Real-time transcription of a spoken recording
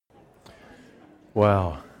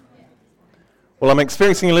Wow. Well, I'm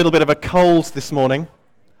experiencing a little bit of a cold this morning,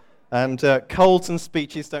 and colds and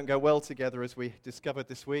speeches don't go well together, as we discovered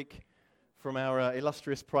this week from our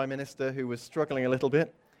illustrious Prime Minister, who was struggling a little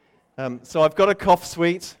bit. So I've got a cough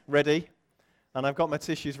suite ready, and I've got my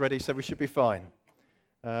tissues ready, so we should be fine.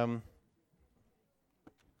 We're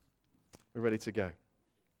ready to go.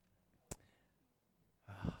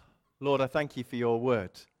 Lord, I thank you for your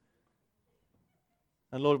word.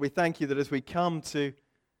 And Lord, we thank you that as we come to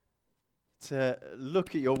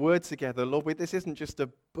look at your word together, Lord, this isn't just a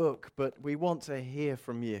book, but we want to hear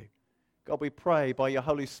from you. God, we pray by your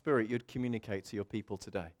Holy Spirit you'd communicate to your people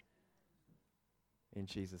today. In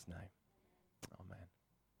Jesus' name. Amen.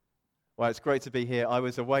 Well, it's great to be here. I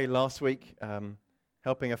was away last week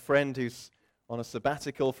helping a friend who's on a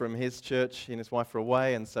sabbatical from his church. He and his wife were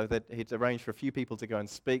away, and so he'd arranged for a few people to go and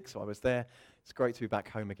speak, so I was there. It's great to be back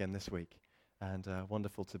home again this week. And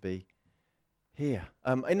wonderful to be here.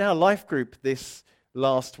 In our life group this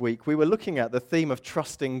last week, we were looking at the theme of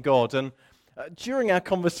trusting God. And during our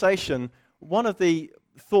conversation, one of the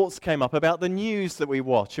thoughts came up about the news that we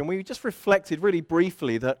watch. And we just reflected really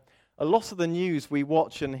briefly that a lot of the news we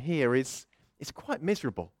watch and hear is quite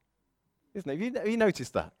miserable, isn't it? Have you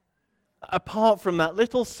noticed that? Apart from that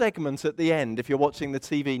little segment at the end, if you're watching the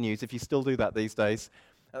TV news, if you still do that these days.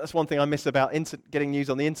 That's one thing I miss about getting news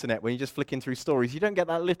on the internet. When you're just flicking through stories, you don't get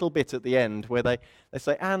that little bit at the end where they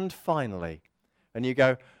say, and finally. And you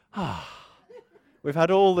go, we've had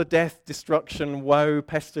all the death, destruction, woe,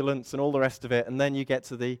 pestilence, and all the rest of it. And then you get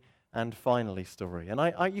to the and finally story. And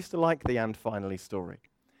I used to like the and finally story.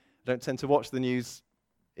 I don't tend to watch the news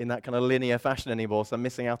in that kind of linear fashion anymore, so I'm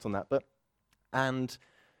missing out on that. But and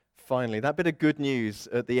finally, that bit of good news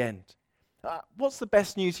at the end. What's the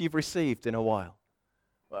best news you've received in a while?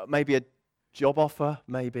 Maybe a job offer,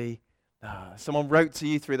 maybe someone wrote to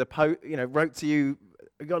you through the post, you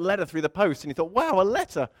got a letter through the post, and you thought, wow, a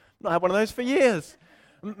letter. I've not had one of those for years.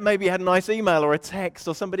 Maybe you had a nice email or a text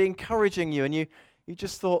or somebody encouraging you, and you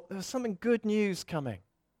just thought, there's something good news coming.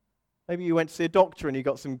 Maybe you went to see a doctor and you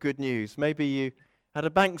got some good news. Maybe you had a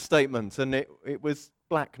bank statement and it was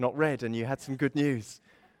black, not red, and you had some good news.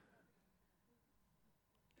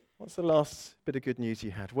 What's the last bit of good news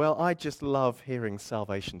you had? Well, I just love hearing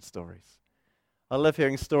salvation stories. I love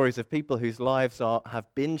hearing stories of people whose lives have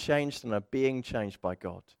been changed and are being changed by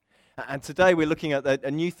God. And today we're looking at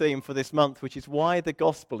a new theme for this month, which is why the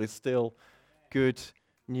gospel is still good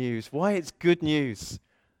news. Why it's good news,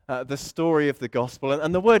 the story of the gospel.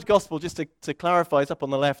 And the word gospel, just to clarify, is up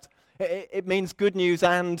on the left. It means good news,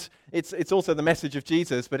 and it's also the message of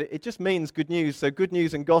Jesus, but it just means good news. So good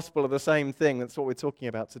news and gospel are the same thing. That's what we're talking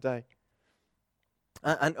about today.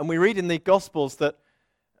 And we read in the Gospels that,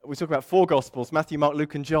 we talk about 4 Gospels, Matthew, Mark,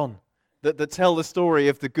 Luke, and John, that tell the story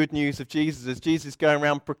of the good news of Jesus, as Jesus going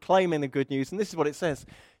around proclaiming the good news. And this is what it says.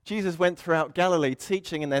 Jesus went throughout Galilee,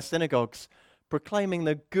 teaching in their synagogues, proclaiming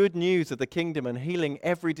the good news of the kingdom and healing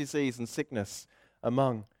every disease and sickness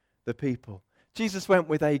among the people. Jesus went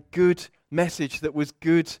with a good message that was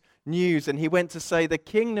good news, and he went to say the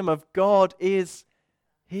kingdom of God is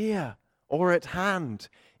here or at hand.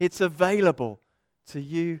 It's available to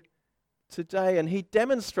you today. And he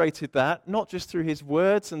demonstrated that not just through his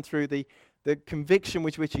words and through the conviction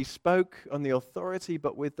with which he spoke on the authority,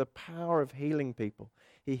 but with the power of healing people.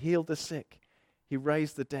 He healed the sick. He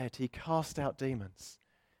raised the dead. He cast out demons.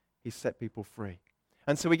 He set people free.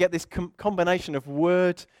 And so we get this combination of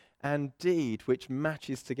word and deed, which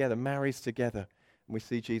matches together, marries together, and we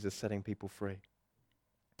see Jesus setting people free.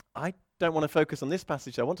 I don't want to focus on this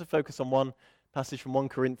passage. I want to focus on one passage from 1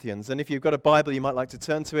 Corinthians. And if you've got a Bible, you might like to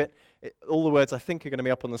turn to it. All the words I think are going to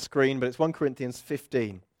be up on the screen, but it's 1 Corinthians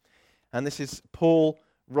 15. And this is Paul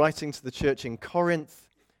writing to the church in Corinth.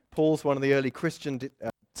 Paul's one of the early Christian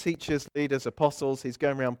teachers, leaders, apostles. He's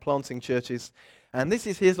going around planting churches. And this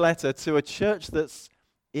is his letter to a church that's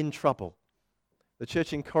in trouble. The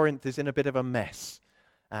church in Corinth is in a bit of a mess,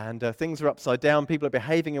 and things are upside down. People are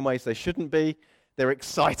behaving in ways they shouldn't be. They're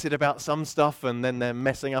excited about some stuff, and then they're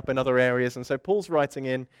messing up in other areas. And so Paul's writing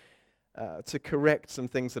in to correct some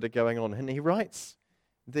things that are going on. And he writes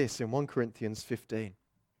this in 1 Corinthians 15.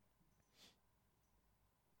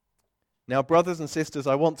 Now, brothers and sisters,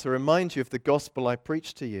 I want to remind you of the gospel I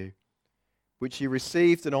preached to you, which you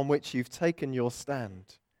received and on which you've taken your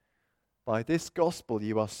stand. By this gospel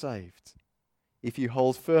you are saved, if you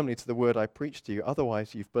hold firmly to the word I preached to you.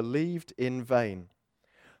 Otherwise, you've believed in vain.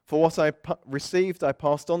 For what I received, I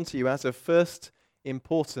passed on to you as of first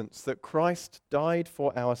importance, that Christ died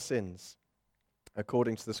for our sins,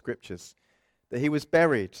 according to the Scriptures, that he was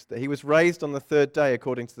buried, that he was raised on the third day,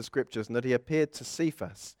 according to the Scriptures, and that he appeared to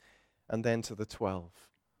Cephas, and then to the 12.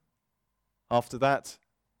 After that,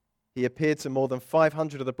 he appeared to more than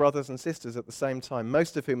 500 of the brothers and sisters at the same time,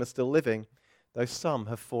 most of whom are still living, though some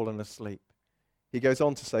have fallen asleep. He goes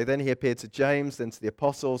on to say, then he appeared to James, then to the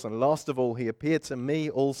apostles, and last of all, he appeared to me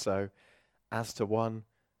also as to one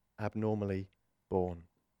abnormally born.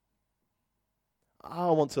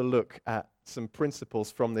 I want to look at some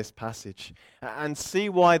principles from this passage and see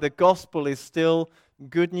why the gospel is still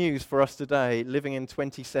good news for us today, living in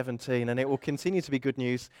 2017, and it will continue to be good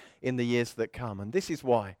news in the years that come. And this is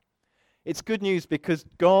why. It's good news because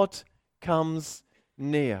God comes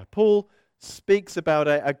near. Paul speaks about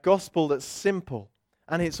a gospel that's simple,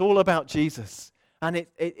 and it's all about Jesus. And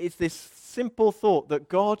it's this simple thought that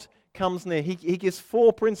God comes near. He gives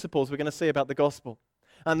 4 principles we're going to see about the gospel.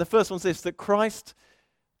 And the first one's this, that Christ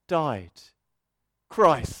died.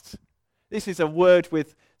 Christ. This is a word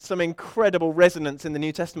with some incredible resonance in the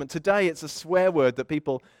New Testament. Today it's a swear word that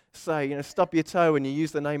people say, stub your toe and you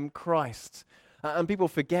use the name Christ. And people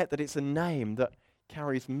forget that it's a name that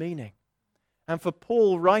carries meaning. And for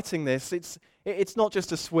Paul writing this, it's not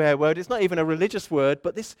just a swear word, it's not even a religious word,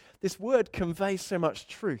 but this word conveys so much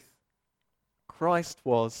truth. Christ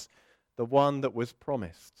was the one that was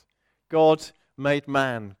promised. God made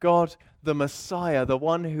man. God, the Messiah, the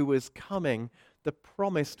one who was coming, the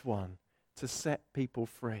promised one to set people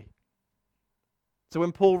free. So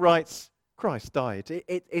when Paul writes, Christ died,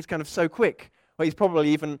 it's kind of so quick. Well, he's probably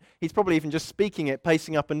even just speaking it,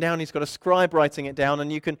 pacing up and down. He's got a scribe writing it down,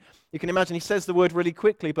 and you can imagine he says the word really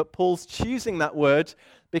quickly, but Paul's choosing that word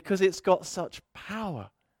because it's got such power.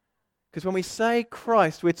 Because when we say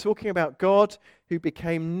Christ, we're talking about God who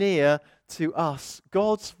became near to us,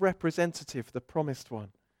 God's representative, the promised one,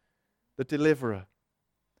 the deliverer.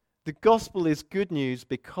 The gospel is good news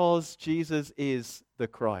because Jesus is the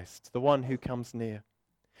Christ, the one who comes near.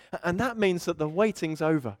 And that means that the waiting's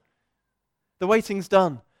over. The waiting's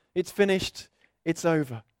done. It's finished. It's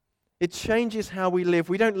over. It changes how we live.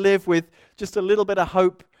 We don't live with just a little bit of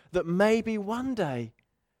hope that maybe one day,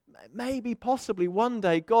 possibly one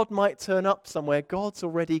day, God might turn up somewhere. God's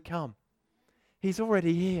already come. He's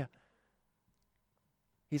already here.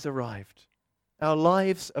 He's arrived. Our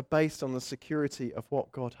lives are based on the security of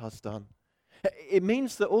what God has done. It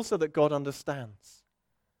means that also that God understands.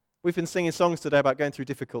 We've been singing songs today about going through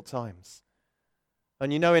difficult times.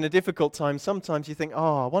 And in a difficult time, sometimes you think,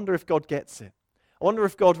 I wonder if God gets it. I wonder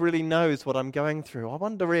if God really knows what I'm going through. I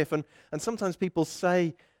wonder if, and sometimes people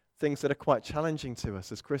say things that are quite challenging to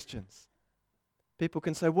us as Christians. People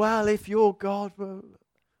can say, well, if you're God,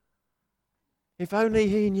 if only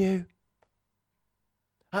he knew.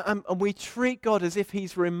 And we treat God as if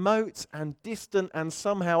he's remote and distant and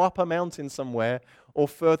somehow up a mountain somewhere or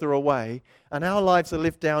further away. And our lives are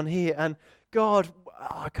lived down here. And God,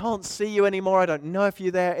 I can't see you anymore. I don't know if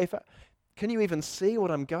you're there. Can you even see what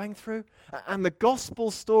I'm going through? And the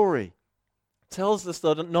gospel story tells us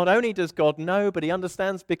that not only does God know, but he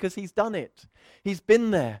understands because he's done it. He's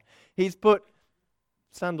been there. He's put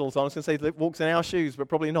sandals on. I was going to say he walks in our shoes, but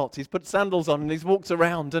probably not. He's put sandals on and he's walked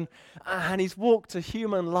around and he's walked a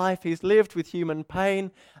human life. He's lived with human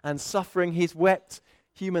pain and suffering. He's wept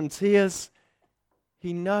human tears.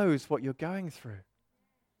 He knows what you're going through,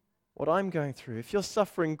 what I'm going through. If you're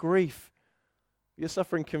suffering grief, you're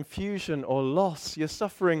suffering confusion or loss, you're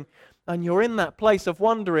suffering and you're in that place of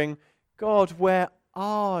wondering, God, where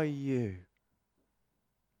are you?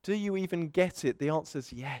 Do you even get it? The answer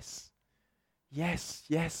is yes. Yes,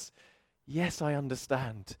 yes, yes, I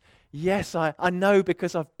understand. Yes, I know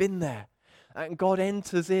because I've been there. And God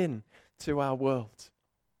enters in to our world.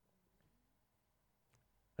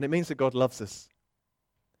 And it means that God loves us.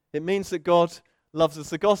 It means that God loves us.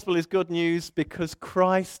 The gospel is good news because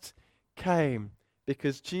Christ came,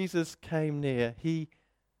 because Jesus came near. He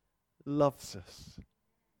loves us.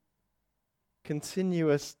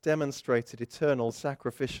 Continuous, demonstrated, eternal,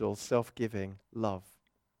 sacrificial, self-giving love.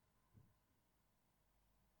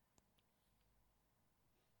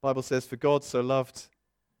 The Bible says, for God so loved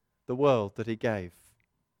the world that he gave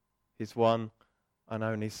his one and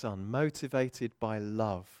only Son. Motivated by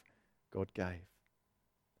love, God gave.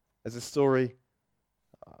 There's a story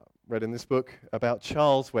read in this book about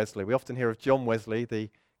Charles Wesley. We often hear of John Wesley, the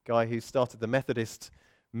guy who started the Methodist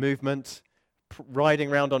movement,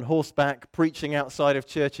 riding around on horseback, preaching outside of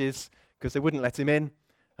churches because they wouldn't let him in,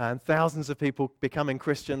 and thousands of people becoming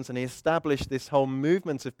Christians, and he established this whole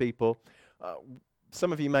movement of people.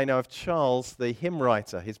 Some of you may know of Charles, the hymn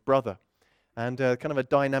writer, his brother, and kind of a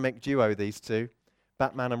dynamic duo, these two,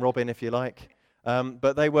 Batman and Robin, if you like.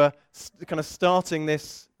 But they were kind of starting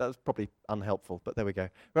this, that was probably unhelpful, but there we go.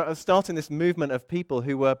 Starting this movement of people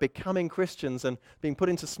who were becoming Christians and being put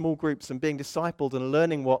into small groups and being discipled and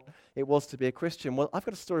learning what it was to be a Christian. Well, I've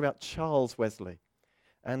got a story about Charles Wesley.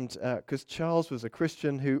 And because Charles was a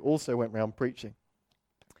Christian who also went around preaching.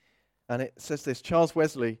 And it says this: Charles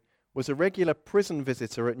Wesley was a regular prison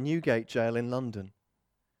visitor at Newgate Jail in London.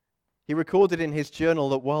 He recorded in his journal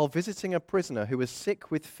that while visiting a prisoner who was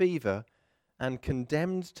sick with fever and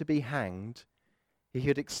condemned to be hanged, he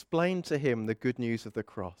had explained to him the good news of the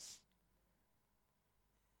cross.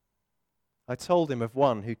 I told him of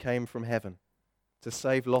one who came from heaven to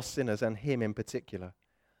save lost sinners, and him in particular.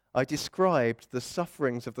 I described the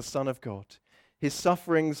sufferings of the Son of God, his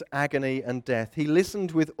sufferings, agony, and death. He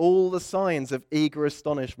listened with all the signs of eager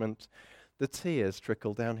astonishment. The tears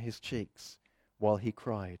trickled down his cheeks while he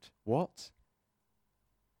cried, "What?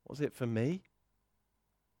 Was it for me?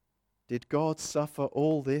 Did God suffer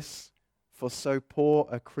all this for so poor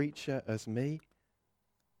a creature as me?"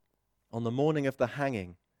 On the morning of the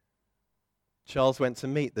hanging, Charles went to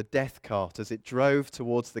meet the death cart as it drove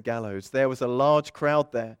towards the gallows. There was a large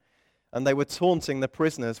crowd there, and they were taunting the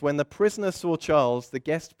prisoners. When the prisoner saw Charles, the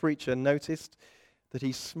guest preacher noticed that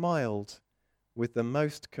he smiled with the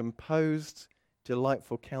most composed,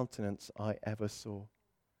 delightful countenance I ever saw.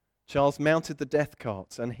 Charles mounted the death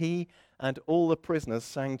cart, and he and all the prisoners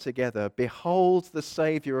sang together, "Behold the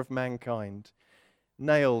Saviour of mankind,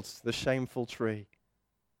 nailed to the shameful tree.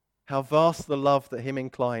 How vast the love that him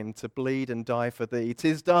inclined to bleed and die for thee.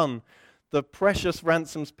 'Tis done, the precious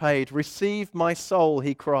ransom's paid. Receive my soul,"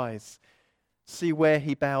 he cries. See where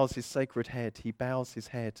he bows his sacred head. He bows his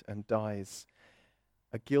head and dies.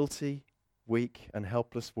 A guilty, weak, and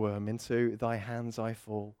helpless worm, into thy hands I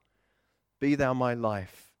fall. Be thou my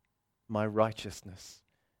life, my righteousness,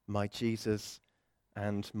 my Jesus,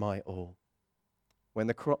 and my all. When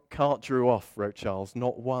the cart drew off, wrote Charles,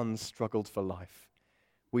 not one struggled for life.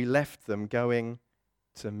 We left them going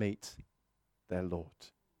to meet their Lord.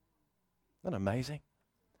 Isn't that amazing?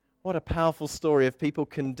 What a powerful story of people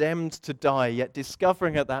condemned to die, yet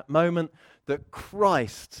discovering at that moment that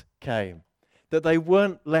Christ came. That they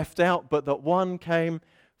weren't left out, but that one came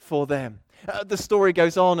for them. The story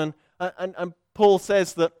goes on, and Paul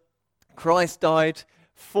says that Christ died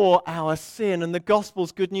for our sin, and the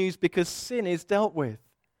gospel's good news because sin is dealt with.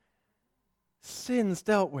 Sin's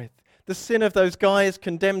dealt with. The sin of those guys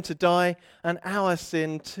condemned to die, and our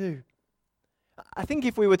sin too. I think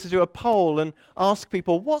if we were to do a poll and ask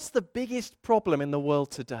people, what's the biggest problem in the world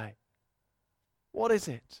today? What is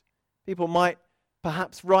it? People might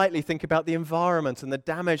perhaps rightly think about the environment and the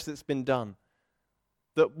damage that's been done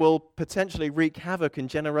that will potentially wreak havoc in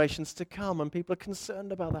generations to come, and people are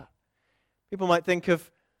concerned about that. People might think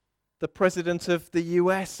of the president of the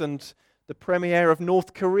US and the premier of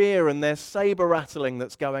North Korea and their saber rattling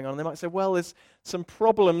that's going on. They might say, well, there's some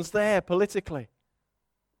problems there politically.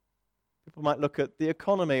 People might look at the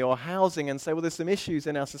economy or housing and say, well, there's some issues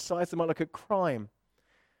in our society. They might look at crime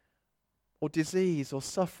or disease or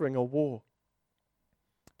suffering or war.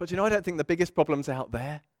 But I don't think the biggest problem's out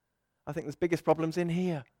there. I think there's biggest problems in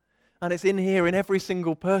here. And it's in here in every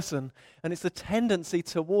single person. And it's the tendency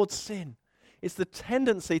towards sin. It's the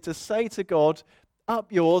tendency to say to God,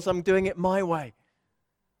 up yours, I'm doing it my way.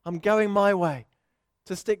 I'm going my way.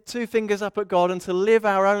 To stick two fingers up at God and to live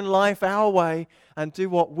our own life our way and do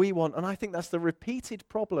what we want. And I think that's the repeated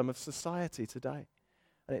problem of society today.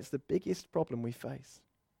 And it's the biggest problem we face.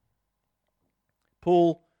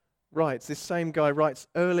 Paul writes, this same guy writes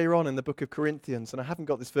earlier on in the book of Corinthians, and I haven't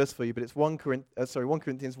got this verse for you, but it's 1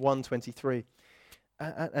 Corinthians 1:23.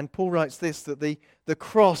 And Paul writes this, that the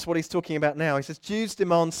cross, what he's talking about now, he says, Jews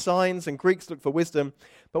demand signs and Greeks look for wisdom,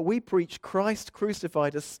 but we preach Christ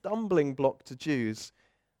crucified, a stumbling block to Jews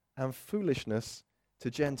and foolishness to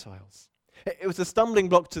Gentiles. It was a stumbling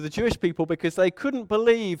block to the Jewish people because they couldn't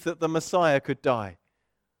believe that the Messiah could die.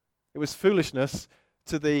 It was foolishness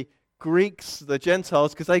to the Greeks, the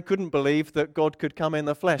Gentiles, because they couldn't believe that God could come in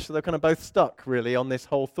the flesh. So they're kind of both stuck, really, on this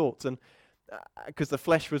whole thought. And because the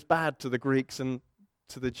flesh was bad to the Greeks, and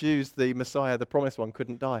to the Jews, the Messiah, the promised one,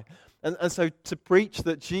 couldn't die. And so to preach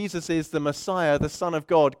that Jesus is the Messiah, the Son of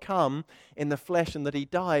God, come in the flesh and that he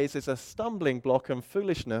dies is a stumbling block and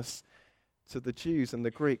foolishness to the Jews and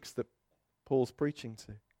the Greeks that Paul's preaching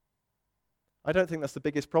to. I don't think that's the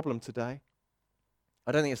biggest problem today.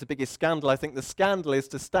 I don't think it's the biggest scandal. I think the scandal is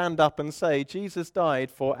to stand up and say, Jesus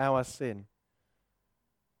died for our sin.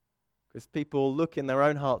 Because people look in their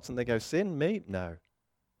own hearts and they go, sin? Me? No,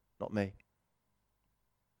 not me.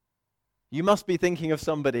 You must be thinking of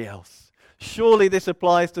somebody else. Surely this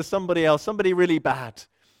applies to somebody else, somebody really bad.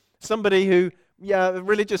 Somebody who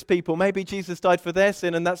religious people, maybe Jesus died for their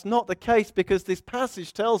sin, and that's not the case because this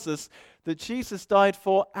passage tells us that Jesus died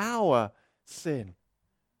for our sin,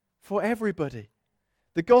 for everybody.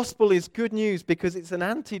 The gospel is good news because it's an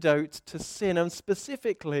antidote to sin, and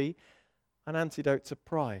specifically an antidote to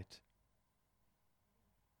pride.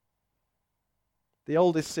 The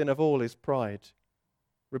oldest sin of all is pride,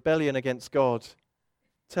 rebellion against God,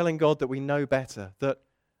 telling God that we know better, that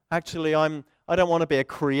actually I don't want to be a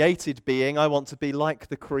created being, I want to be like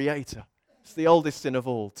the Creator. It's the oldest sin of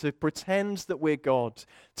all, to pretend that we're God,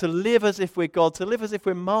 to live as if we're God, to live as if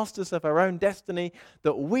we're masters of our own destiny,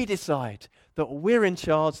 that we decide, that we're in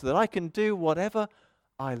charge, that I can do whatever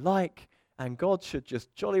I like, and God should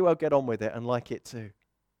just jolly well get on with it and like it too.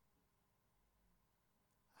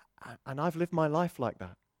 And I've lived my life like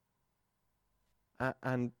that.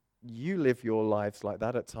 And you live your lives like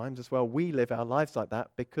that at times as well. We live our lives like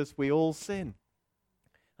that because we all sin.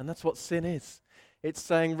 And that's what sin is. It's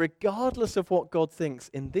saying, regardless of what God thinks,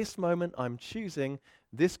 in this moment I'm choosing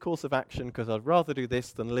this course of action because I'd rather do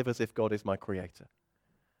this than live as if God is my creator.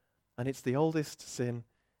 And it's the oldest sin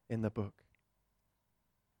in the book.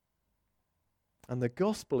 And the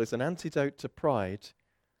gospel is an antidote to pride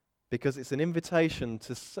because it's an invitation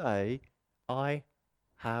to say, I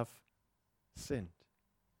have sinned.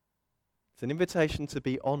 It's an invitation to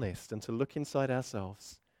be honest and to look inside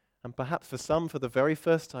ourselves. And perhaps for some, for the very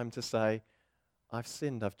first time, to say, I've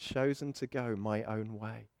sinned. I've chosen to go my own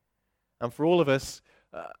way. And for all of us,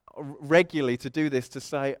 regularly to do this, to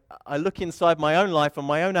say, I look inside my own life and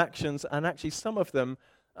my own actions, and actually some of them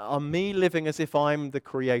are me living as if I'm the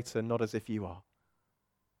creator, not as if you are.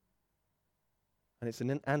 And it's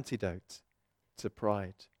an antidote to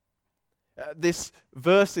pride. This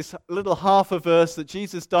verse, this little half a verse that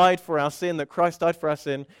Jesus died for our sin, that Christ died for our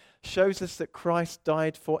sin, shows us that Christ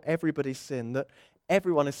died for everybody's sin, that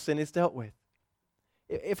everyone's sin is dealt with.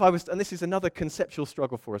 If I was, and this is another conceptual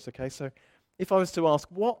struggle for us, okay? So if I was to ask,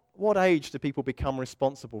 what age do people become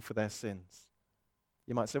responsible for their sins?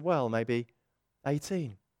 You might say, well, maybe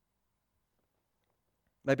 18.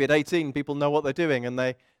 Maybe at 18, people know what they're doing and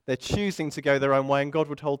they're choosing to go their own way and God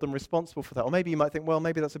would hold them responsible for that. Or maybe you might think, well,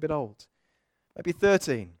 maybe that's a bit old. Maybe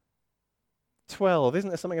 13. 12. Isn't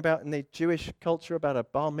there something about in the Jewish culture about a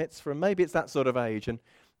bar mitzvah? Maybe it's that sort of age, and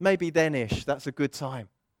maybe then-ish, that's a good time.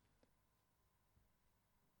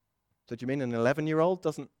 So do you mean an 11-year-old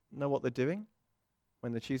doesn't know what they're doing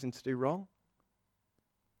when they're choosing to do wrong?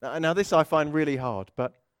 Now this I find really hard,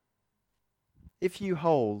 but if you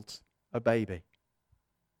hold a baby,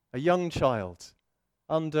 a young child,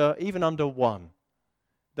 even under 1,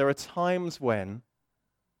 there are times when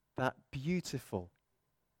that beautiful,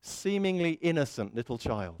 seemingly innocent little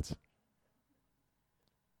child,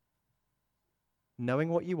 knowing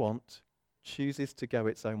what you want, chooses to go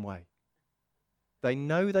its own way. They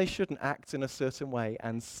know they shouldn't act in a certain way,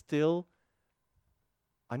 and still,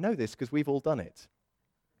 I know this because we've all done it.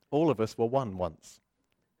 All of us were 1 once.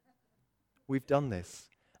 We've done this.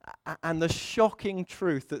 And the shocking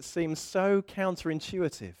truth that seems so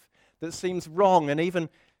counterintuitive, that seems wrong and even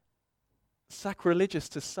sacrilegious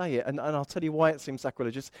to say it, and I'll tell you why it seems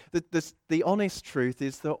sacrilegious. The honest truth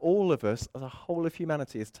is that all of us, the whole of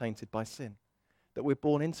humanity, is tainted by sin. That we're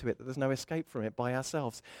born into it, that there's no escape from it by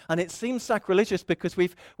ourselves. And it seems sacrilegious because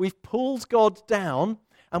we've pulled God down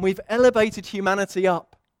and we've elevated humanity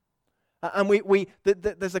up. And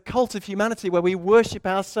there's a cult of humanity where we worship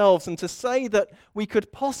ourselves, and to say that we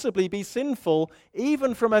could possibly be sinful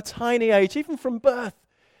even from a tiny age, even from birth,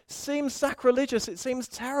 seems sacrilegious. It seems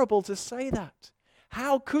terrible to say that.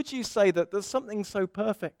 How could you say that there's something so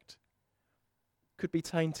perfect could be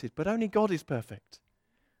tainted? But only God is perfect.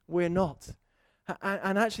 We're not.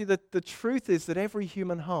 And actually the truth is that every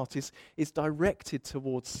human heart is directed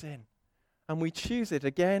towards sin. And we choose it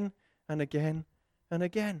again and again and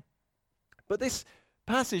again. But this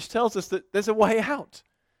passage tells us that there's a way out.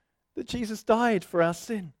 That Jesus died for our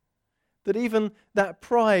sin. That even that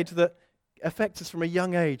pride that affects us from a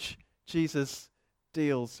young age, Jesus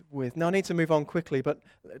deals with. Now I need to move on quickly, but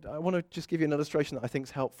I want to just give you an illustration that I think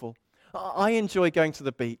is helpful. I enjoy going to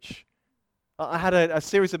the beach. I had a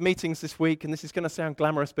series of meetings this week, and this is going to sound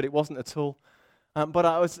glamorous, but it wasn't at all. But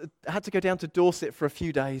I had to go down to Dorset for a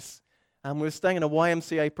few days, and we were staying in a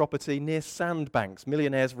YMCA property near Sandbanks,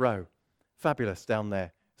 Millionaires Row. Fabulous down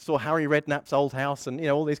there. Saw Harry Redknapp's old house, and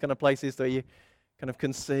all these kind of places that you kind of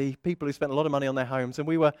can see people who spent a lot of money on their homes. And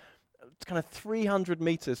we were kind of 300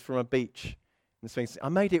 meters from a beach. I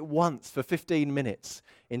made it once for 15 minutes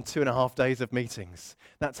in 2.5 days of meetings.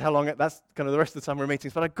 That's how long, that's kind of the rest of the time we're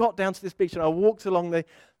meetings. But I got down to this beach and I walked along the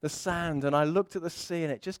sand and I looked at the sea,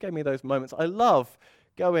 and it just gave me those moments. I love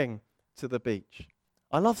going to the beach.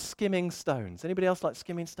 I love skimming stones. Anybody else like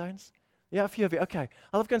skimming stones? Yeah, a few of you. Okay.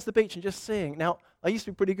 I love going to the beach and just seeing. Now, I used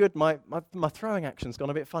to be pretty good. My throwing action's gone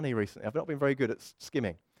a bit funny recently. I've not been very good at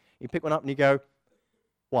skimming. You pick one up and you go,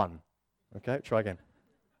 1. Okay, try again.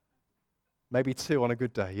 Maybe 2 on a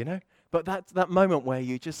good day, you know? But that's that moment where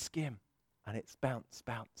you just skim and it's bounce,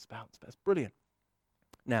 bounce, bounce. It's brilliant.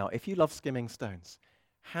 Now, if you love skimming stones,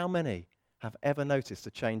 how many have ever noticed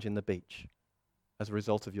a change in the beach as a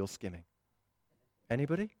result of your skimming?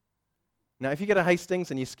 Anybody? Now, if you get a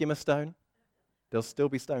Hastings and you skim a stone, there'll still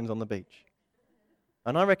be stones on the beach.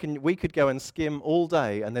 And I reckon we could go and skim all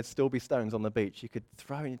day and there'd still be stones on the beach. You could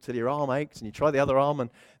throw it until your arm aches and you try the other arm and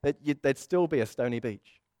there'd still be a stony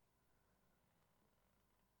beach.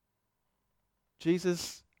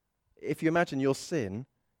 Jesus, if you imagine your sin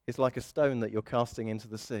is like a stone that you're casting into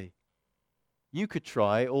the sea. You could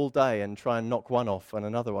try all day and try and knock one off and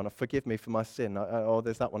another one. Forgive me for my sin. Oh,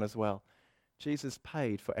 there's that one as well. Jesus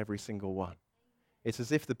paid for every single one. It's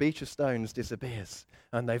as if the beach of stones disappears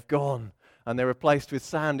and they've gone and they're replaced with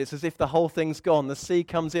sand. It's as if the whole thing's gone. The sea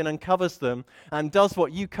comes in and covers them and does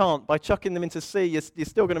what you can't. By chucking them into sea, you're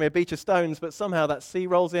still going to be a beach of stones, but somehow that sea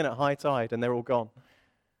rolls in at high tide and they're all gone.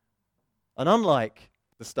 And unlike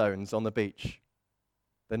the stones on the beach,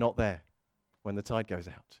 they're not there when the tide goes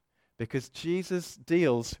out because Jesus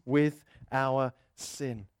deals with our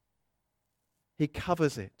sin. He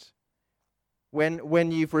covers it.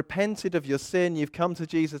 When you've repented of your sin, you've come to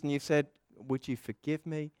Jesus and you've said, would you forgive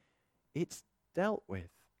me? It's dealt with.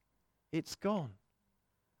 It's gone.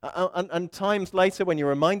 And times later, when you're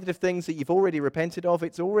reminded of things that you've already repented of,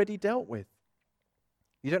 it's already dealt with.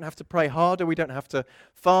 You don't have to pray harder. We don't have to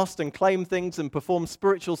fast and claim things and perform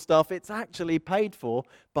spiritual stuff. It's actually paid for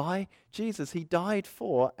by Jesus. He died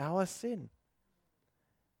for our sin.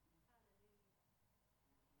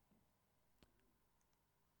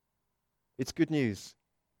 It's good news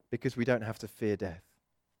because we don't have to fear death.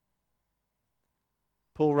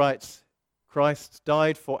 Paul writes, Christ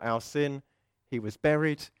died for our sin. He was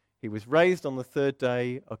buried. He was raised on the 3rd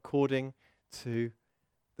day according to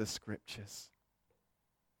the Scriptures.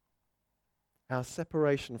 Our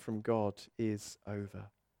separation from God is over.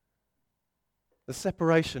 The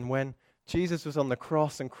separation when Jesus was on the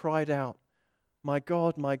cross and cried out, my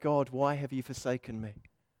God, why have you forsaken me?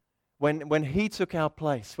 When he took our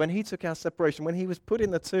place, when he took our separation, when he was put in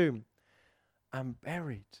the tomb and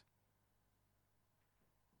buried.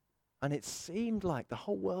 And it seemed like the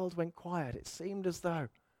whole world went quiet. It seemed as though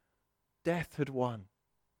death had won.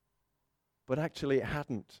 But actually it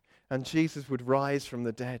hadn't. And Jesus would rise from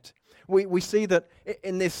the dead. We see that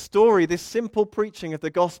in this story, this simple preaching of the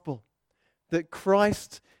gospel, that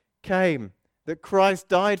Christ came, that Christ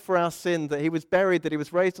died for our sin, that he was buried, that he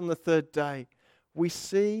was raised on the 3rd day. We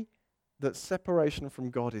see that separation from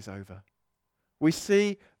God is over. We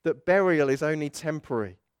see that burial is only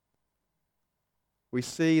temporary. We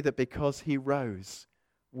see that because he rose,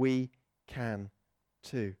 we can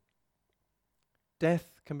too.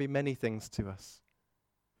 Death can be many things to us.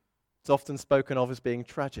 It's often spoken of as being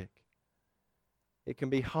tragic. It can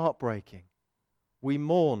be heartbreaking. We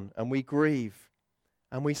mourn and we grieve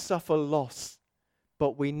and we suffer loss,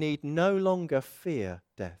 but we need no longer fear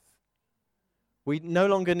death. We no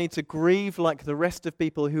longer need to grieve like the rest of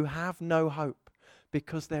people who have no hope,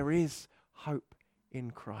 because there is hope in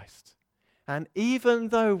Christ. And even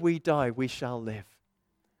though we die, we shall live.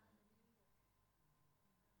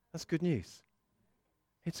 That's good news.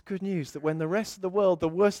 It's good news that when the rest of the world, the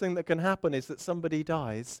worst thing that can happen is that somebody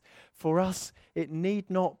dies. For us, it need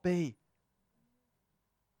not be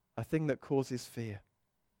a thing that causes fear.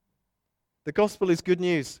 The gospel is good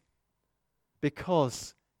news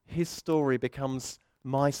because his story becomes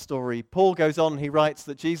my story. Paul goes on, he writes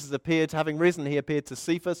that Jesus appeared, having risen, he appeared to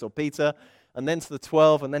Cephas or Peter, and then to the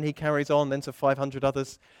 12, and then he carries on, then to 500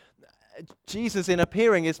 others. Jesus, in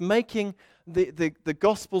appearing, is making the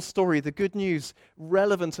gospel story, the good news,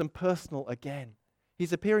 relevant and personal again.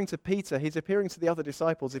 He's appearing to Peter, he's appearing to the other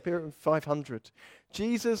disciples, he's appearing to 500.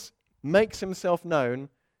 Jesus makes himself known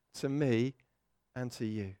to me and to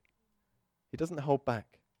you. He doesn't hold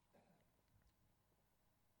back.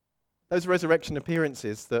 Those resurrection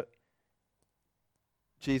appearances that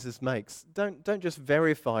Jesus makes, don't just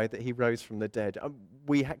verify that he rose from the dead.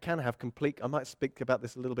 We can have complete, I might speak about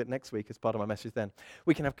this a little bit next week as part of my message then.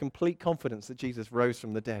 We can have complete confidence that Jesus rose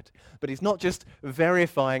from the dead. But he's not just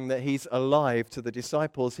verifying that he's alive to the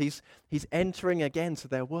disciples, he's entering again to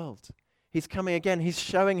their world. He's coming again, he's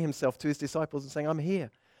showing himself to his disciples and saying, I'm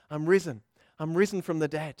here, I'm risen from the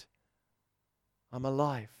dead, I'm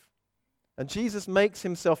alive. And Jesus makes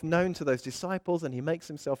himself known to those disciples and he makes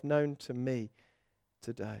himself known to me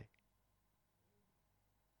today.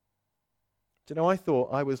 Do you know, I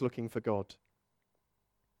thought I was looking for God.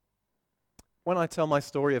 When I tell my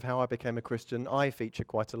story of how I became a Christian, I feature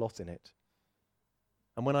quite a lot in it.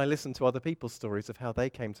 And when I listen to other people's stories of how they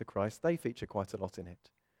came to Christ, they feature quite a lot in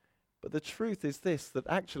it. But the truth is this, that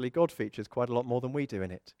actually God features quite a lot more than we do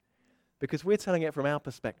in it, because we're telling it from our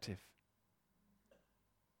perspective.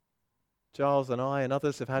 Giles and I and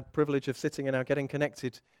others have had privilege of sitting in our Getting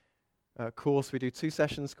Connected course. We do 2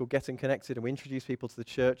 sessions called Getting Connected, and we introduce people to the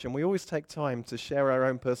church, and we always take time to share our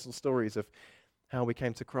own personal stories of how we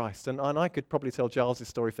came to Christ. And I could probably tell Giles'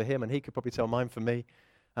 story for him, and he could probably tell mine for me,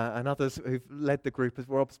 and others who've led the group, as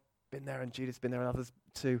Rob's been there and Judith's been there and others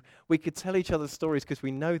too. We could tell each other's stories because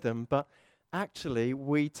we know them, but actually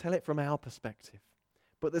we tell it from our perspective.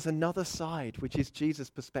 But there's another side, which is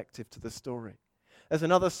Jesus' perspective to the story. There's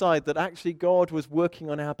another side that actually God was working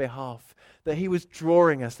on our behalf, that he was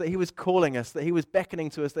drawing us, that he was calling us, that he was beckoning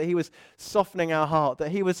to us, that he was softening our heart,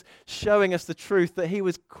 that he was showing us the truth, that he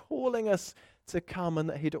was calling us to come, and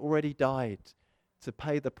that he'd already died to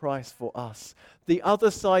pay the price for us. The other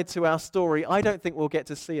side to our story, I don't think we'll get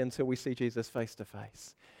to see until we see Jesus face to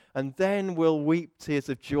face. And then we'll weep tears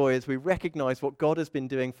of joy as we recognize what God has been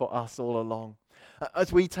doing for us all along.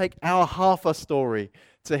 As we take our half a story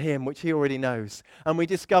to him, which he already knows, and we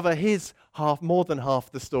discover his half, more than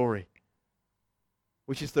half the story,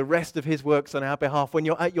 which is the rest of his works on our behalf. When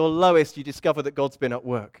you're at your lowest, you discover that God's been at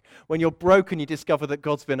work. When you're broken, you discover that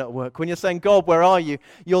God's been at work. When you're saying, God, where are you?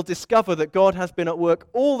 You'll discover that God has been at work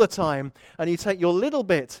all the time, and you take your little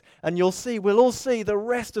bit, and we'll all see the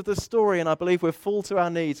rest of the story, and I believe we'll fall to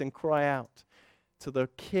our knees and cry out to the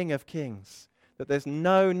King of Kings, that there's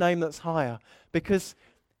no name that's higher, because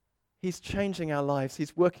he's changing our lives.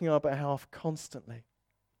 He's working on our behalf constantly.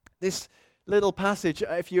 This little passage,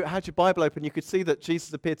 if you had your Bible open, you could see that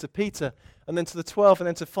Jesus appeared to Peter, and then to the 12, and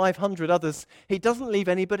then to 500 others. He doesn't leave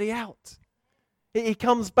anybody out. He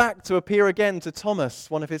comes back to appear again to Thomas,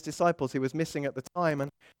 one of his disciples who was missing at the time, and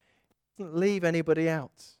doesn't leave anybody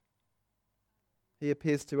out. He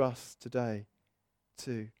appears to us today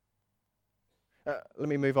too. Let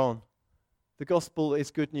me move on. The gospel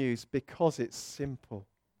is good news because it's simple.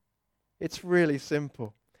 It's really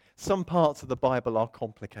simple. Some parts of the Bible are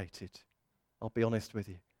complicated. I'll be honest with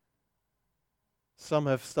you. Some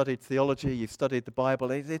have studied theology, you've studied the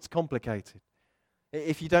Bible, it's complicated.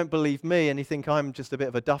 If you don't believe me and you think I'm just a bit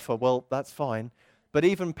of a duffer, well, that's fine. But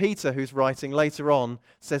even Peter, who's writing later on,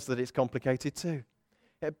 says that it's complicated too.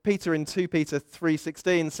 Peter in 2 Peter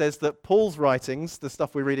 3:16 says that Paul's writings, the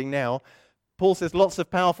stuff we're reading now, Paul says lots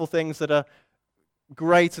of powerful things that are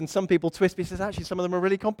great, and some people twist, but he says actually some of them are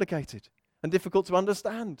really complicated and difficult to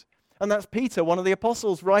understand. And that's Peter, one of the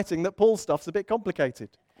apostles, writing that Paul's stuff's a bit complicated.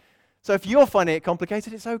 So if you're finding it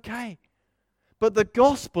complicated, it's okay. But the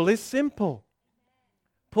gospel is simple.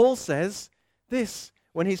 Paul says this,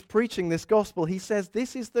 when he's preaching this gospel, he says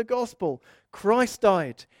this is the gospel. Christ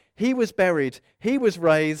died, he was buried, he was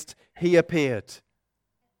raised, he appeared.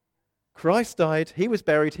 Christ died, he was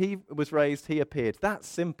buried, he was raised, he appeared. That's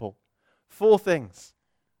simple. 4 things.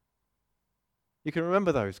 You can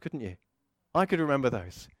remember those, couldn't you? I could remember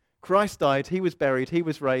those. Christ died, he was buried, he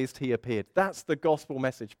was raised, he appeared. That's the gospel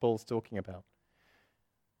message Paul's talking about.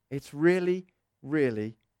 It's really,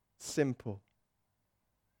 really simple.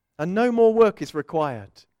 And no more work is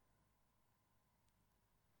required.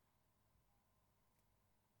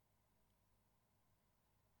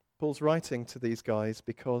 Paul's writing to these guys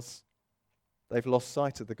because they've lost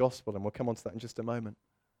sight of the gospel, and we'll come on to that in just a moment.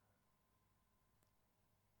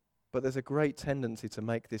 But there's a great tendency to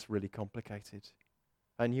make this really complicated.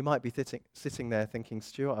 And you might be sitting there thinking,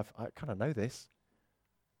 Stuart, I kind of know this,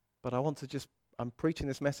 but I'm preaching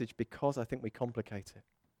this message because I think we complicate it.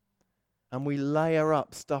 And we layer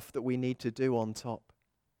up stuff that we need to do on top.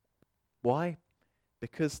 Why?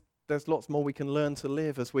 Because there's lots more we can learn to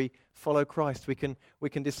live as we follow Christ. We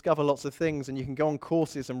can discover lots of things, and you can go on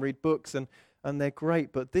courses and read books, and they're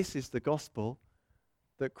great, but this is the gospel.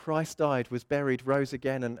 That Christ died, was buried, rose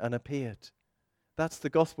again, and appeared. That's the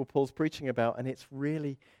gospel Paul's preaching about, and it's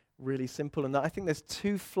really, really simple. And I think there's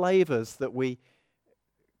 2 flavors that we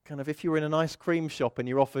kind of, if you're in an ice cream shop and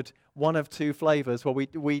you're offered one of 2 flavors, well,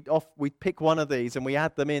 we pick one of these and we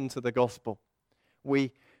add them into the gospel.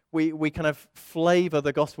 We kind of flavor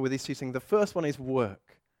the gospel with these 2 things. The first one is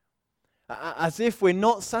work. As if we're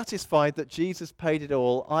not satisfied that Jesus paid it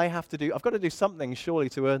all, I've got to do something surely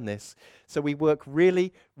to earn this. So we work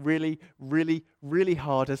really, really, really, really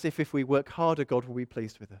hard, as if we work harder, God will be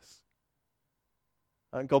pleased with us.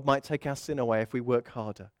 And God might take our sin away if we work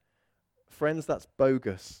harder. Friends, that's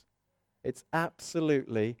bogus. It's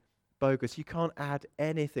absolutely bogus. You can't add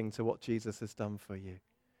anything to what Jesus has done for you.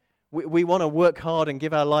 We want to work hard and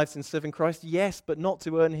give our lives in serving Christ, yes, but not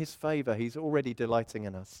to earn his favor. He's already delighting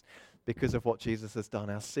in us because of what Jesus has done.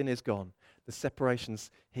 Our sin is gone. The separation's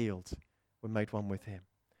healed. We're made one with him.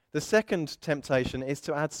 The second temptation is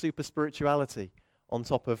to add super spirituality on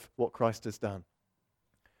top of what Christ has done.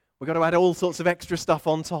 We've got to add all sorts of extra stuff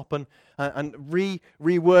on top and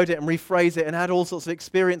reword it and rephrase it and add all sorts of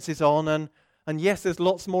experiences on. And yes, there's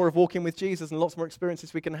lots more of walking with Jesus and lots more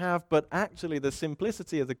experiences we can have, but actually the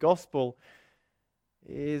simplicity of the gospel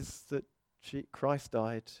is that Christ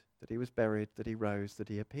died, that he was buried, that he rose, that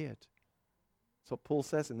he appeared. That's what Paul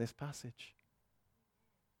says in this passage.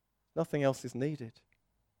 Nothing else is needed.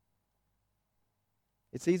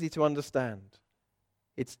 It's easy to understand.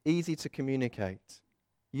 It's easy to communicate.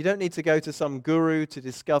 You don't need to go to some guru to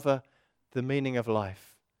discover the meaning of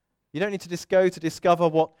life. You don't need to go to discover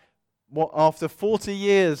what after 40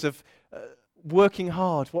 years of working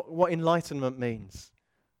hard, what enlightenment means.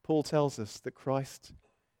 Paul tells us that Christ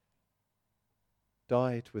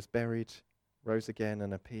died, was buried, rose again,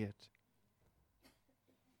 and appeared.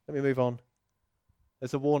 Let me move on.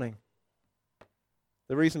 There's a warning.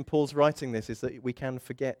 The reason Paul's writing this is that we can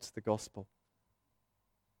forget the gospel.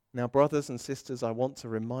 Now, brothers and sisters, I want to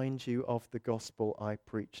remind you of the gospel I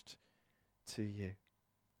preached to you.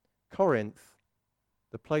 Corinth,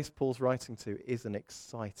 the place Paul's writing to, is an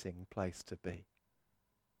exciting place to be.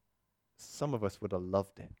 Some of us would have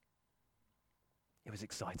loved it. It was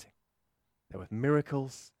exciting. There were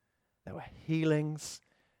miracles, there were healings,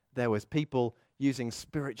 there was people using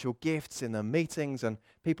spiritual gifts in the meetings and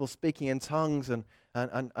people speaking in tongues and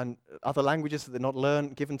other languages that they're not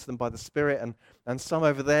learned, given to them by the Spirit. And some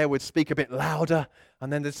over there would speak a bit louder.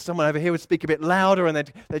 And then there's someone over here would speak a bit louder. And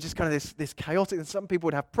they're just kind of this chaotic. And some people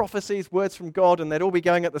would have prophecies, words from God, and they'd all be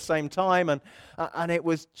going at the same time. And it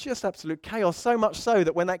was just absolute chaos, so much so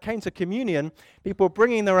that when that came to communion, people were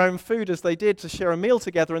bringing their own food as they did to share a meal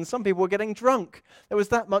together. And some people were getting drunk. There was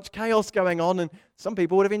that much chaos going on. And some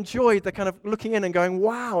people would have enjoyed the kind of looking in and going,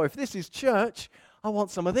 wow, if this is church, I want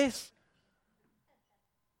some of this.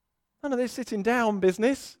 None of this sitting down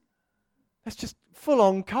business. That's just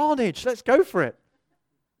full-on carnage. Let's go for it.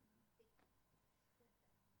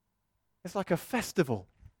 It's like a festival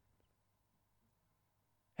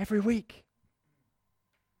every week.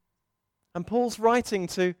 And Paul's writing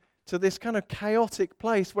to this kind of chaotic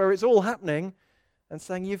place where it's all happening and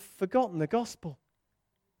saying, you've forgotten the gospel.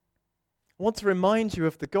 I want to remind you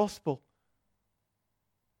of the gospel.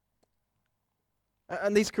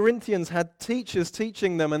 And these Corinthians had teachers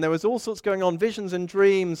teaching them, and there was all sorts going on, visions and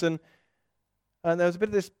dreams, and there was a bit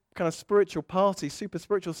of this kind of spiritual party, super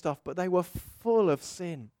spiritual stuff, but they were full of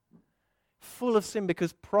sin. Full of sin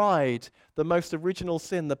because pride, the most original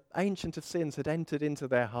sin, the ancient of sins, had entered into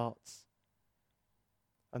their hearts.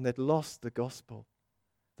 And they'd lost the gospel.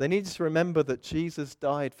 They needed to remember that Jesus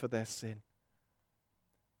died for their sin.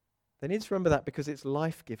 They need to remember that because it's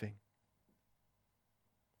life-giving.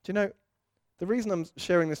 Do you know, the reason I'm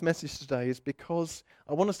sharing this message today is because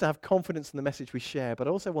I want us to have confidence in the message we share, but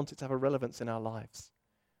I also want it to have a relevance in our lives.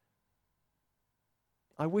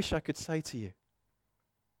 I wish I could say to you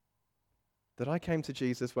that I came to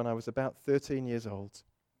Jesus when I was about 13 years old.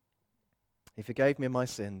 He forgave me my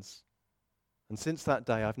sins. And since that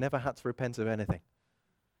day, I've never had to repent of anything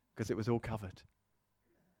because it was all covered.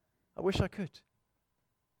 I wish I could.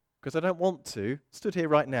 Because I don't want to, stood here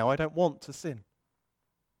right now, I don't want to sin.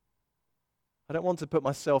 I don't want to put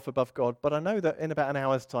myself above God, but I know that in about an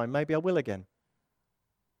hour's time, maybe I will again.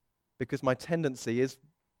 Because my tendency is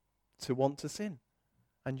to want to sin.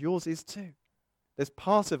 And yours is too. There's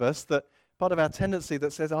part of us that, part of our tendency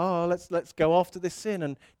that says, let's go after this sin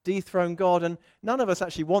and dethrone God. And none of us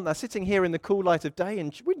actually want that. Sitting here in the cool light of day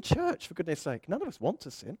in church, for goodness sake, none of us want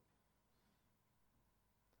to sin.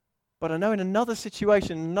 But I know in another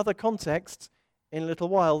situation, in another context, in a little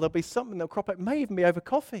while, there'll be something that'll crop up. It may even be over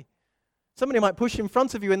coffee. Somebody might push in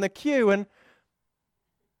front of you in the queue and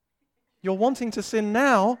your wanting to sin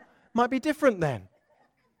now might be different then.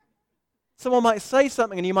 Someone might say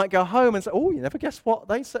something and you might go home and say, oh, you never guess what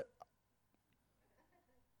they said.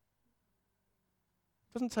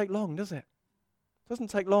 Doesn't take long, does it? Doesn't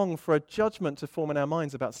take long for a judgment to form in our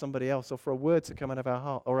minds about somebody else or for a word to come out of our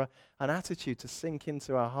heart or an attitude to sink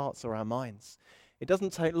into our hearts or our minds. It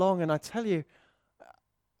doesn't take long, and I tell you,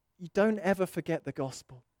 you don't ever forget the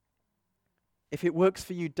gospel. If it works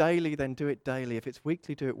for you daily, then do it daily. If it's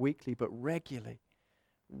weekly, do it weekly, but regularly.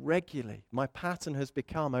 Regularly. My pattern has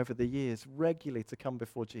become over the years regularly to come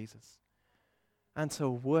before Jesus and to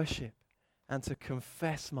worship and to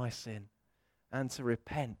confess my sin and to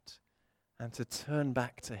repent and to turn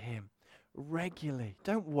back to him regularly.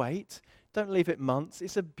 Don't wait. Don't leave it months.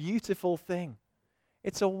 It's a beautiful thing.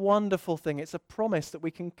 It's a wonderful thing. It's a promise that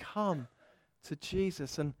we can come to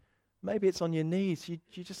Jesus, and maybe it's on your knees. You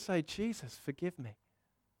just say, Jesus, forgive me.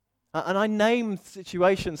 And I name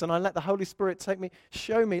situations, and I let the Holy Spirit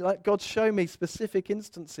show me, let God show me specific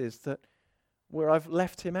instances where I've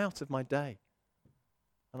left him out of my day.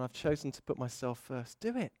 And I've chosen to put myself first.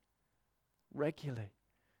 Do it regularly.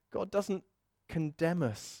 God doesn't condemn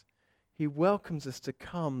us. He welcomes us to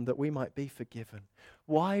come that we might be forgiven.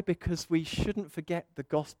 Why? Because we shouldn't forget the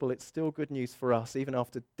gospel. It's still good news for us, even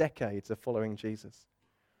after decades of following Jesus.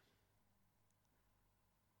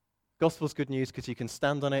 Gospel's good news because you can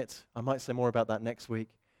stand on it. I might say more about that next week.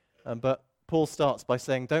 But Paul starts by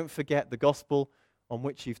saying, don't forget the gospel on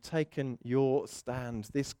which you've taken your stand.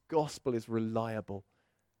 This gospel is reliable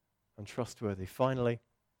and trustworthy. Finally,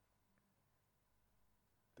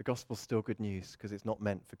 the gospel's still good news because it's not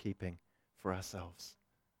meant for keeping for ourselves.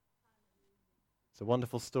 It's a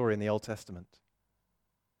wonderful story in the Old Testament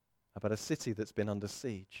about a city that's been under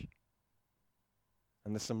siege.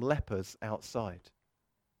 And there's some lepers outside.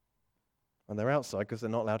 And they're outside because they're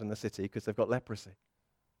not allowed in the city because they've got leprosy.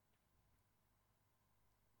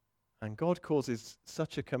 And God causes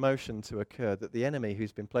such a commotion to occur that the enemy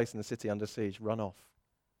who's been placing the city under siege run off.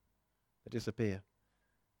 They disappear.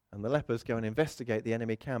 And the lepers go and investigate the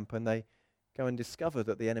enemy camp, and they go and discover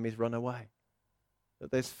that the enemy's run away,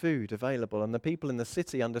 that there's food available, and the people in the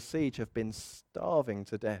city under siege have been starving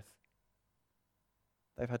to death.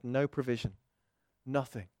 They've had no provision,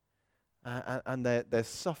 nothing. And they're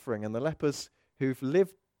suffering, and the lepers who've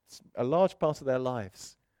lived a large part of their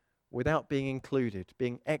lives without being included,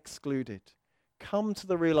 being excluded, come to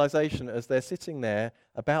the realization as they're sitting there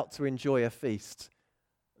about to enjoy a feast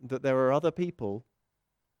that there are other people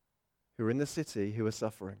who are in the city who are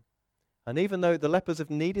suffering. And even though the lepers have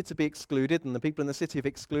needed to be excluded and the people in the city have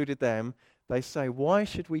excluded them, they say, why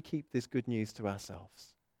should we keep this good news to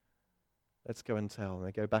ourselves? Let's go and tell. And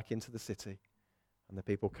they go back into the city. And the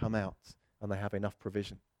people come out and they have enough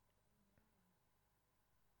provision.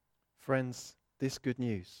 Friends, this good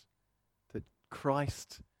news that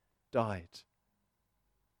Christ died,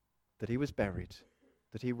 that he was buried,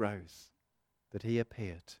 that he rose, that he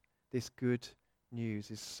appeared, this good news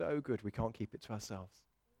is so good we can't keep it to ourselves.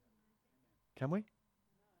 Can we?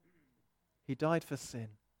 He died for sin.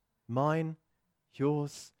 Mine,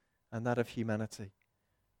 yours, and that of humanity.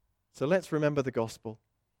 So let's remember the gospel.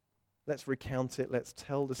 Let's recount it. Let's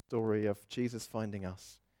tell the story of Jesus finding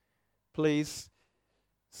us. Please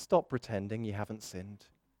stop pretending you haven't sinned.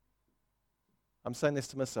 I'm saying this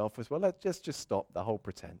to myself as well. Let's just stop the whole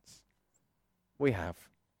pretense. We have.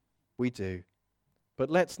 We do. But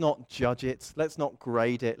let's not judge it. Let's not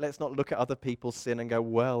grade it. Let's not look at other people's sin and go,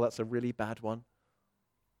 well, that's a really bad one.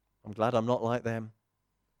 I'm glad I'm not like them.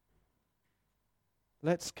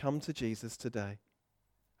 Let's come to Jesus today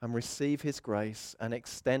and receive his grace and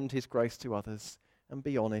extend his grace to others and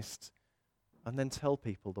be honest and then tell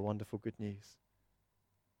people the wonderful good news.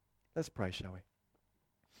 Let's pray, shall we?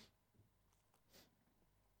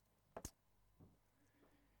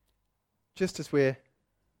 Just as we're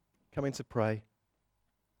coming to pray,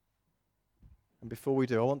 and before we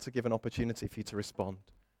do, I want to give an opportunity for you to respond.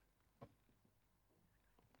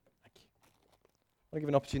 Thank you. I want to give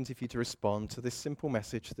an opportunity for you to respond to this simple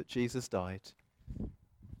message that Jesus died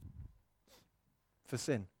for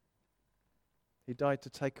sin. He died to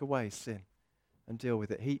take away sin and deal with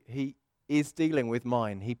it. He is dealing with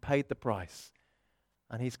mine. He paid the price.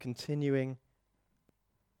 And he's continuing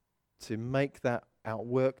to make that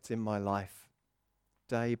outworked in my life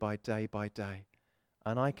day by day by day.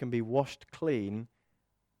 And I can be washed clean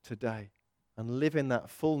today and live in that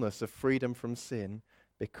fullness of freedom from sin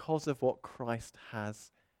because of what Christ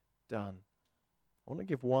has done. I want to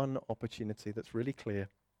give one opportunity that's really clear.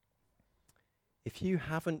 If you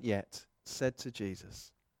haven't yet said to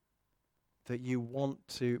Jesus that you want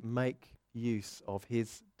to make use of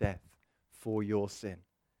his death for your sin,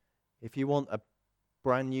 if you want a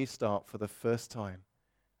brand new start for the first time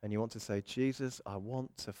and you want to say, Jesus, I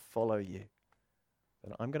want to follow you,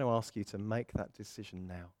 then I'm going to ask you to make that decision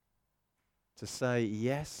now. To say,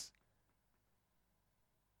 yes,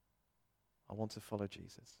 I want to follow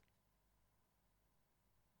Jesus.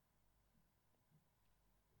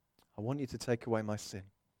 I want you to take away my sin.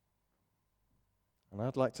 And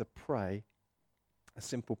I'd like to pray a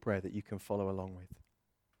simple prayer that you can follow along with.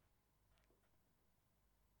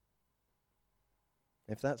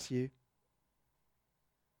 If that's you,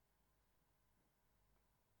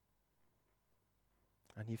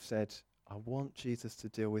 and you've said, I want Jesus to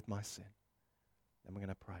deal with my sin, then we're going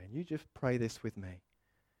to pray. And you just pray this with me.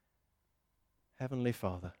 Heavenly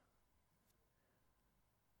Father,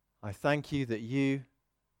 I thank you that you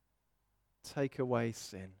take away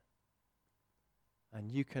sin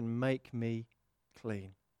and you can make me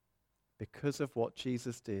clean because of what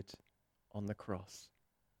Jesus did on the cross.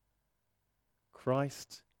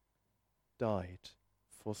 Christ died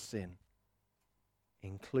for sin,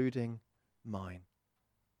 including mine.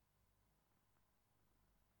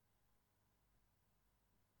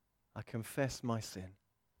 I confess my sin.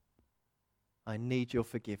 I need your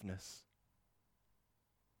forgiveness.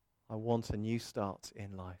 I want a new start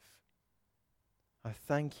in life. I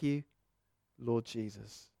thank you, Lord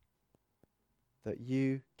Jesus, that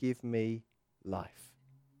you give me life.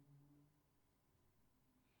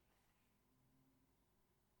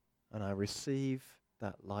 And I receive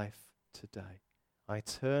that life today. I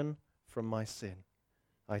turn from my sin.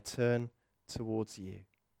 I turn towards you.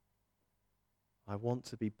 I want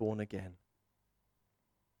to be born again.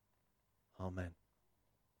 Amen.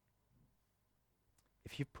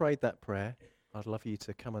 If you prayed that prayer, I'd love you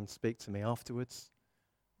to come and speak to me afterwards.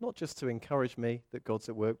 Not just to encourage me that God's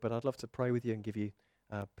at work, but I'd love to pray with you and give you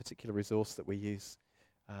a particular resource that we use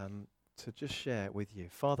to just share with you.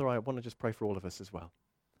 Father, I want to just pray for all of us as well.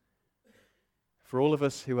 For all of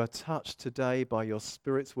us who are touched today by your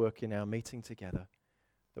Spirit's work in our meeting together,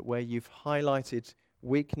 that where you've highlighted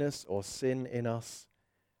weakness or sin in us,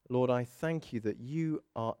 Lord, I thank you that you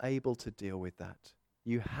are able to deal with that.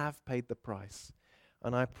 You have paid the price.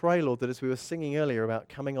 And I pray, Lord, that as we were singing earlier about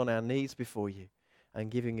coming on our knees before you and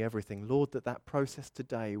giving everything, Lord, that process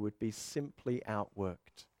today would be simply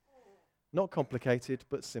outworked. Not complicated,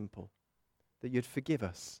 but simple. That you'd forgive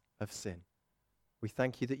us of sin. We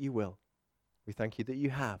thank you that you will. We thank you that you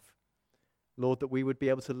have. Lord, that we would be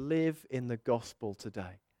able to live in the gospel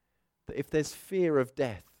today. That if there's fear of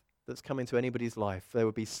death that's come into anybody's life, they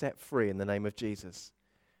would be set free in the name of Jesus.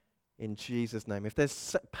 In Jesus' name. If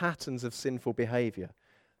there's patterns of sinful behavior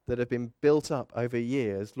that have been built up over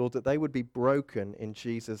years, Lord, that they would be broken in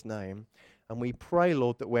Jesus' name. And we pray,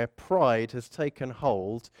 Lord, that where pride has taken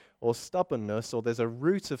hold, or stubbornness, or there's a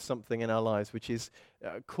root of something in our lives which is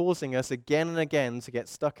causing us again and again to get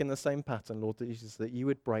stuck in the same pattern, Lord Jesus, that you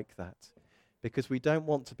would break that. Because we don't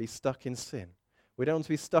want to be stuck in sin. We don't want to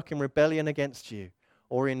be stuck in rebellion against you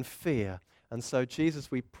or in fear. And so,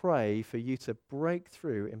 Jesus, we pray for you to break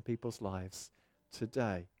through in people's lives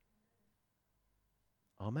today.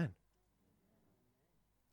 Amen.